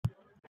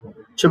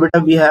So beta,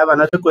 we have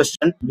another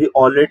question. We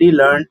already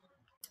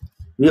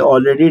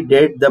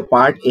did the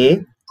part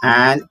A,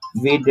 and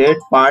we did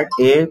part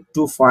A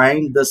to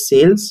find the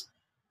sales,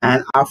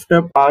 and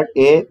after part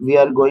A we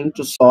are going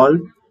to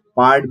solve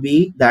part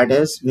B, that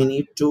is we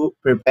need to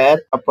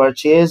prepare a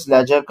purchase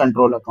ledger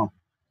control account.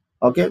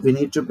 Okay, we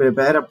need to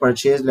prepare a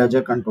purchase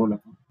ledger control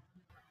account.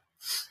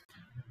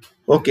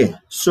 Okay,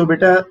 so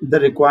beta, the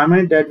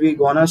requirement that we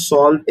gonna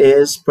solve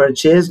is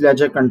purchase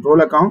ledger control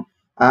account.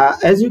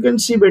 As you can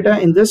see, beta,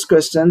 in this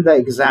question, the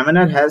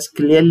examiner has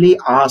clearly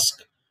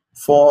asked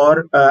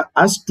for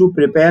us to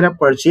prepare a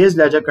purchase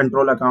ledger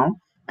control account,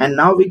 and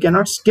now we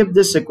cannot skip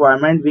this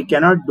requirement. We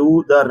cannot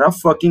do the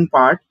rough working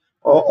part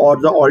or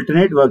the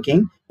alternate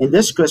working. In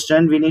this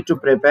question, we need to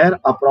prepare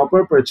a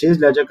proper purchase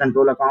ledger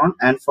control account,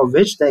 and for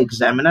which the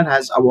examiner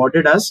has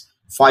awarded us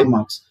 5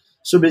 marks.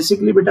 So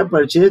basically, beta,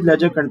 purchase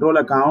ledger control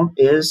account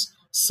is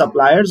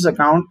suppliers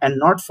account, and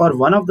not for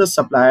one of the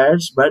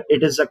suppliers, but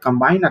it is a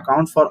combined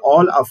account for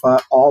all of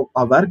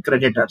our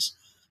creditors.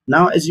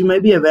 Now, as you may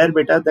be aware,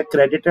 beta, the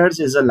creditors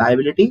is a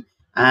liability,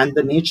 and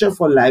the nature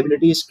for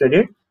liability is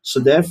credit. So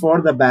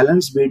therefore, the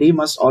balance BD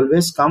must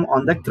always come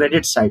on the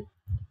credit side.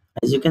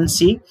 As you can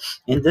see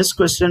in this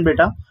question,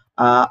 beta,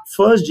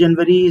 1st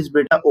January is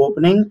beta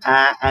opening,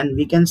 and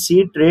we can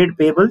see trade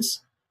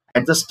payables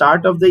at the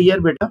start of the year,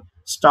 beta.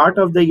 Start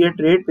of the year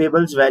trade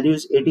payables value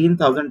is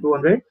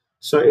 18,200,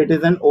 so it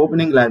is an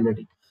opening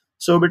liability.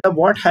 So beta,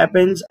 what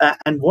happens,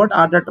 and what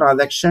are the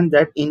transactions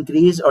that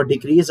increase or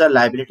decrease our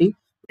liability?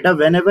 Beta,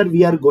 whenever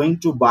we are going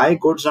to buy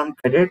goods on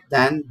credit,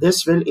 then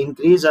this will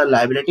increase our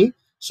liability.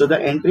 So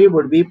the entry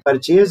would be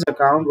purchase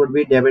account would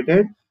be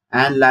debited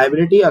and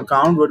liability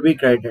account would be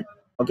credited.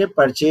 Okay,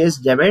 purchase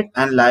debit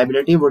and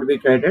liability would be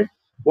credited.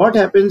 What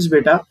happens,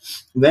 beta,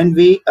 when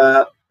we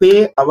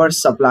pay our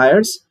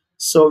suppliers?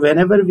 So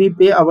whenever we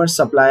pay our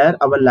supplier,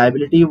 our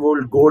liability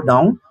will go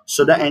down.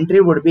 So the entry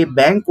would be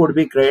bank would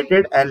be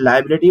credited and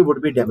liability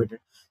would be debited.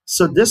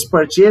 So this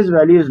purchase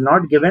value is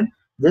not given.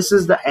 This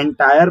is the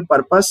entire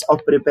purpose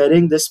of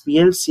preparing this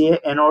PLCA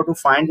in order to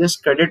find this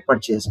credit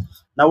purchase.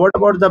 Now, what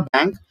about the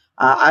bank?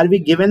 Are we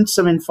given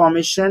some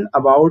information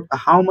about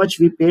how much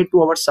we paid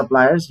to our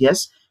suppliers?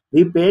 Yes,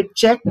 we paid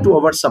check to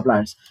our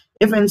suppliers.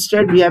 If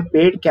instead we have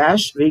paid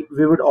cash, we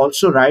would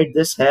also write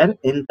this here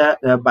in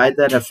the by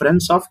the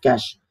reference of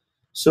cash.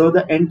 So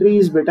the entry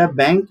is beta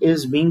bank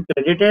is being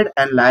credited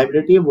and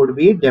liability would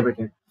be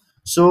debited.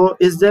 So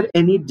is there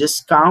any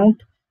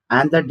discount?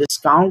 And the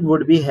discount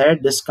would be here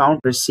discount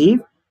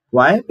received.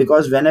 Why?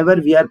 Because whenever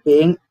we are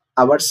paying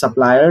our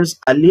suppliers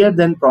earlier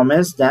than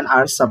promised, then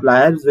our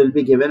suppliers will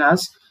be giving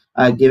us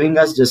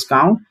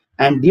discount,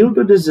 and due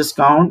to this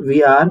discount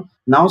we are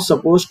now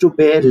supposed to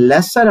pay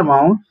lesser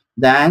amount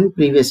than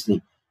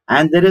previously.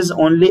 And there is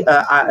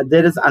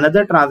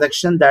another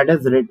transaction, that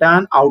is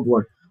return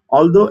outward.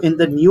 Although in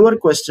the newer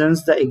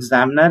questions the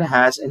examiner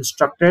has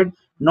instructed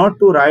not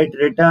to write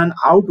return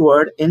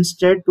outward,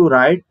 instead to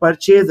write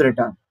purchase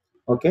return.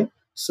 Okay,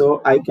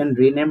 so I can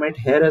rename it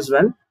here as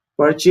well.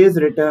 Purchase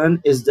return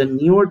is the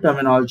newer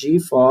terminology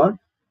for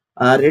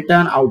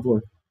return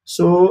outward.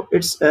 So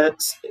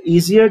it's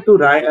easier to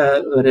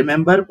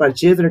remember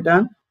purchase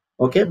return.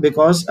 Okay,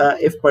 because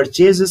if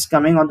purchase is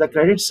coming on the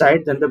credit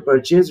side, then the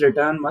purchase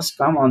return must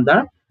come on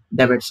the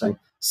debit side.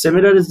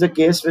 Similar is the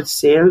case with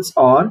sales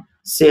or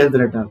sales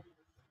return.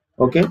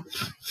 Okay,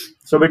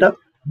 so beta,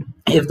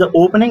 if the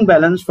opening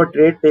balance for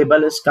trade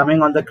payable is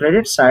coming on the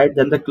credit side,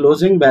 then the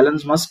closing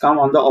balance must come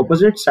on the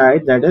opposite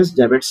side, that is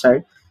debit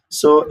side.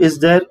 So is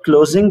there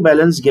closing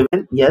balance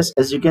given? Yes,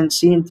 as you can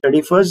see in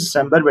 31st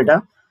December,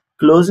 beta,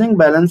 closing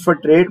balance for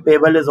trade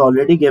payable is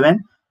already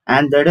given,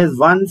 and that is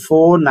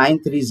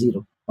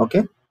 14930.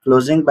 Okay,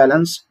 closing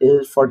balance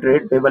is for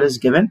trade payable is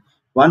given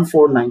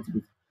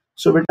 14930.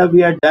 So beta,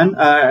 we are done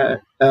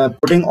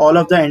putting all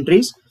of the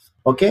entries.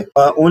 Okay,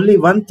 only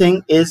one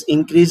thing is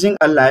increasing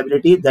a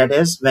liability, that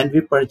is when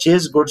we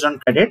purchase goods on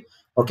credit.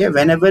 Okay,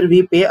 whenever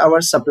we pay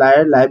our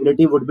supplier,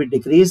 liability would be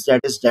decreased, that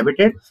is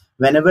debited.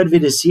 Whenever we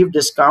receive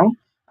discount,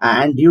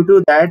 and due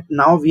to that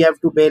now we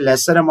have to pay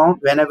lesser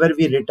amount whenever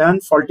we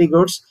return faulty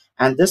goods,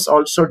 and this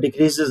also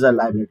decreases the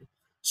liability.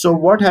 So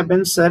what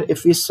happens, sir,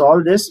 if we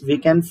solve this, we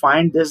can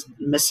find this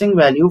missing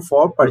value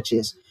for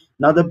purchase.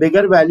 Now the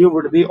bigger value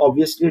would be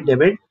obviously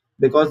debit,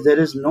 because there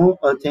is no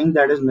thing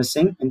that is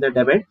missing in the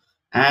debit.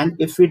 And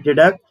if we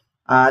deduct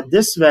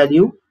this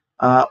value,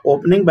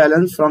 opening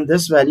balance from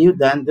this value,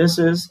 then this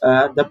is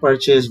the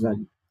purchase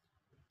value.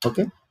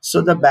 Okay,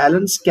 so the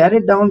balance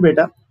carried down,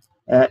 beta,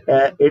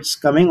 it's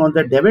coming on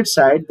the debit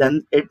side,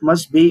 then it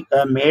must be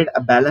made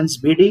a balance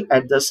BD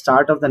at the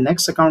start of the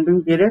next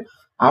accounting period.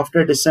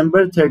 After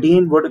December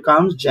 13 would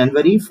comes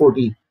January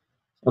 14.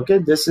 Okay,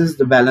 this is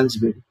the balance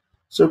BD.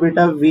 So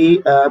beta,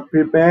 we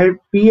prepared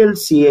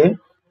PLCA,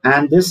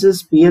 and this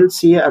is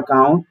PLCA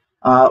account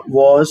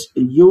was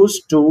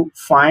used to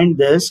find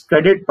this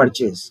credit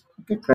purchase. Okay,